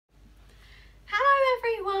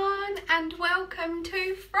and welcome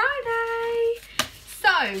to Friday.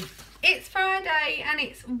 So it's Friday and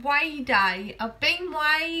it's weigh day. I've been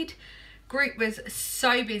weighed. Group was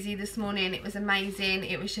so busy this morning. It was amazing.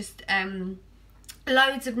 It was just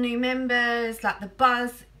loads of new members. Like the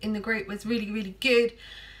buzz in the group was really good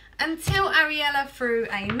until Ariella threw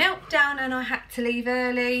a meltdown and I had to leave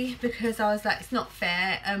early because I was like, it's not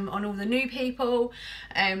fair on all the new people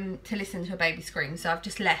to listen to a baby scream. So I've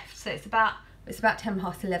just left. So it's about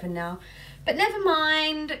 11:10 now, but never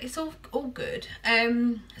mind, it's all good.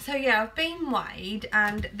 So yeah, I've been weighed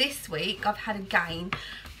and this week I've had a gain,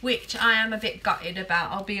 which I am a bit gutted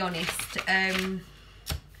about, I'll be honest.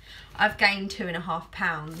 I've gained 2.5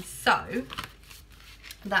 pounds, so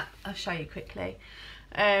that I'll show you quickly.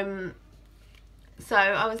 So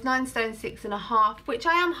I was 9 stone 6.5, which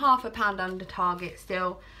I am half a pound under target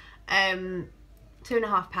still.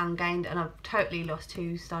 2.5 pound gained, and I've totally lost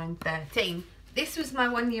 2 stone 13. This was my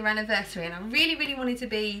 1 year anniversary and I really wanted to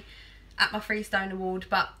be at my 3 stone award,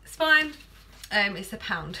 but it's fine. It's a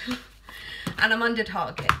pound and I'm under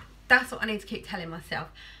target. That's what I need to keep telling myself.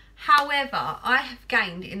 However, I have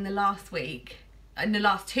gained in the last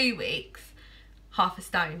 2 weeks, half a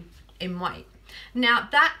stone in weight. Now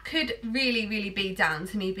that could really be down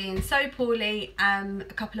to me being so poorly a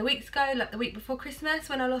couple of weeks ago, like the week before Christmas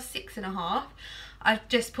when I lost 6.5. I've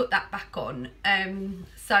just put that back on.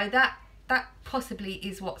 So that possibly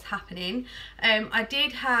is what's happening. I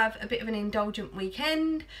did have a bit of an indulgent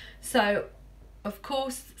weekend, so of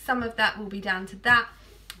course some of that will be down to that,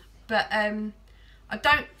 but I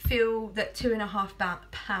don't feel that 2.5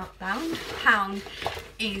 pound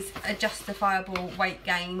is a justifiable weight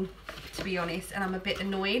gain, to be honest, and I'm a bit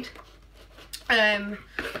annoyed.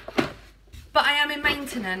 But I am in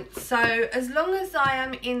maintenance, so as long as I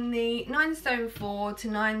am in the 9 stone 4 to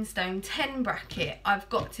 9 stone 10 bracket, I've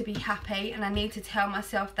got to be happy, and I need to tell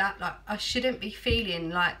myself that, like, I shouldn't be feeling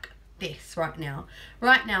like this right now.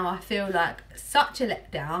 Right now I feel like such a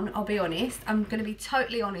letdown, I'll be honest. I'm going to be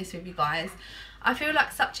totally honest with you guys. I feel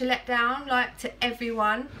like such a letdown, like, to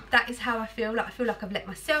everyone. That is how I feel. Like, I feel like I've let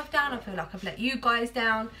myself down. I feel like I've let you guys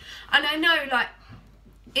down. And I know, like,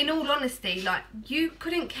 in all honesty, like, you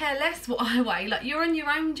couldn't care less what I weigh. Like, you're on your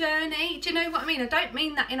own journey. Do you know what I mean? I don't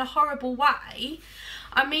mean that in a horrible way.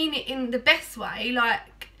 I mean it in the best way.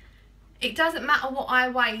 Like, it doesn't matter what I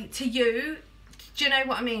weigh to you. Do you know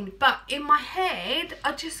what I mean? But in my head,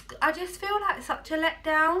 I just feel like such a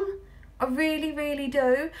letdown. I really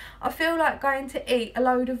do. I feel like going to eat a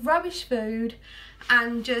load of rubbish food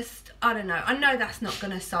and just, I don't know. I know that's not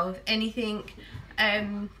going to solve anything.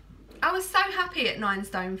 I was so happy at 9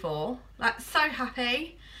 stone 4, like so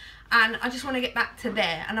happy, and I just want to get back to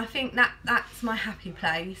there, and I think that's my happy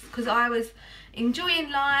place, because I was enjoying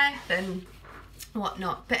life and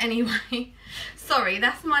whatnot. But anyway, sorry,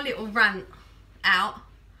 that's my little rant out,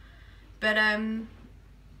 but I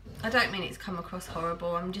don't mean it's come across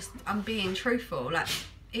horrible. I'm being truthful. Like,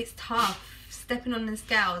 it's tough stepping on the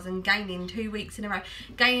scales and gaining 2 weeks in a row,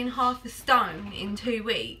 gaining half a stone in 2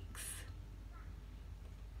 weeks.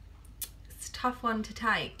 Tough one to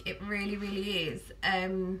take, it really is.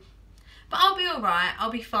 But I'll be alright,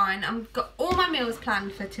 I'll be fine. I've got all my meals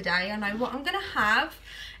planned for today. I know what I'm gonna have.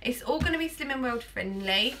 It's all gonna be Slimming World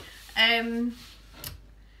friendly, and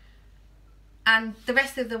the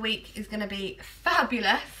rest of the week is gonna be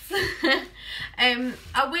fabulous.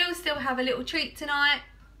 I will still have a little treat tonight,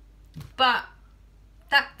 but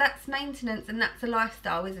that's maintenance and that's a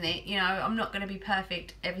lifestyle, isn't it? You know, I'm not gonna be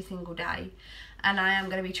perfect every single day. And I am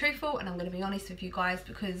going to be truthful and I'm going to be honest with you guys,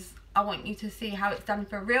 because I want you to see how it's done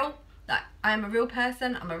for real. Like, I am a real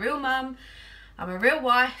person, I'm a real mum, I'm a real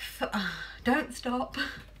wife, don't stop.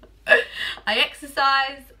 I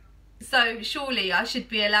exercise, so surely I should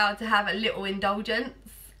be allowed to have a little indulgence.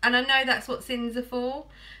 And I know that's what sins are for,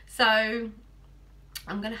 so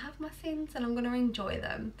I'm going to have my sins and I'm going to enjoy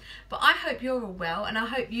them. But I hope you're all well, and I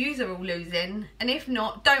hope yous are all losing. And if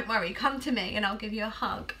not, don't worry, come to me and I'll give you a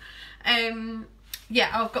hug. Yeah,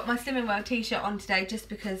 I've got my Slimming World t-shirt on today just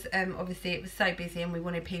because obviously it was so busy and we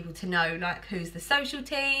wanted people to know, like, who's the social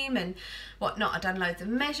team and whatnot. I've done loads of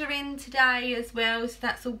measuring today as well, so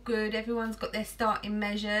that's all good. Everyone's got their starting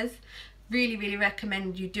measures. Really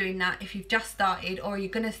recommend you doing that if you've just started or you're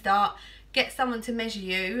going to start. Get someone to measure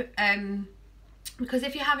you, because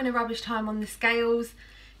if you're having a rubbish time on the scales,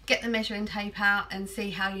 get the measuring tape out and see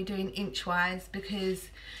how you're doing inch-wise, because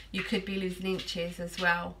you could be losing inches as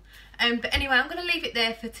well. But anyway, I'm going to leave it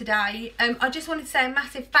there for today. I just wanted to say a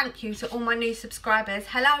massive thank you to all my new subscribers.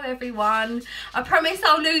 Hello everyone. I promise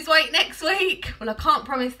I'll lose weight next week. Well, I can't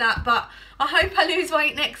promise that, but I hope I lose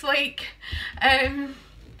weight next week.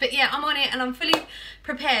 But yeah, I'm on it and I'm fully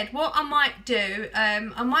prepared. What I might do,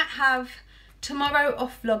 I might have tomorrow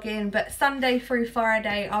off vlogging, but Sunday through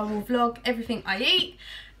Friday I will vlog everything I eat.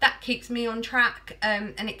 That keeps me on track,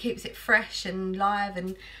 and it keeps it fresh and live.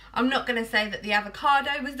 And I'm not going to say that the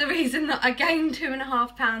avocado was the reason that I gained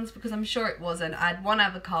 2.5 pounds, because I'm sure it wasn't. I had one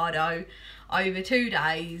avocado over 2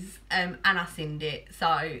 days, and I sinned it,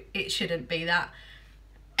 so it shouldn't be that.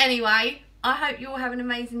 Anyway, I hope you all have an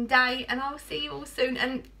amazing day, and I'll see you all soon.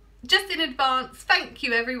 And just in advance, thank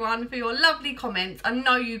you everyone for your lovely comments. I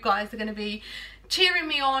know you guys are going to be cheering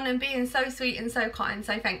me on and being so sweet and so kind,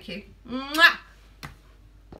 so thank you. Mwah!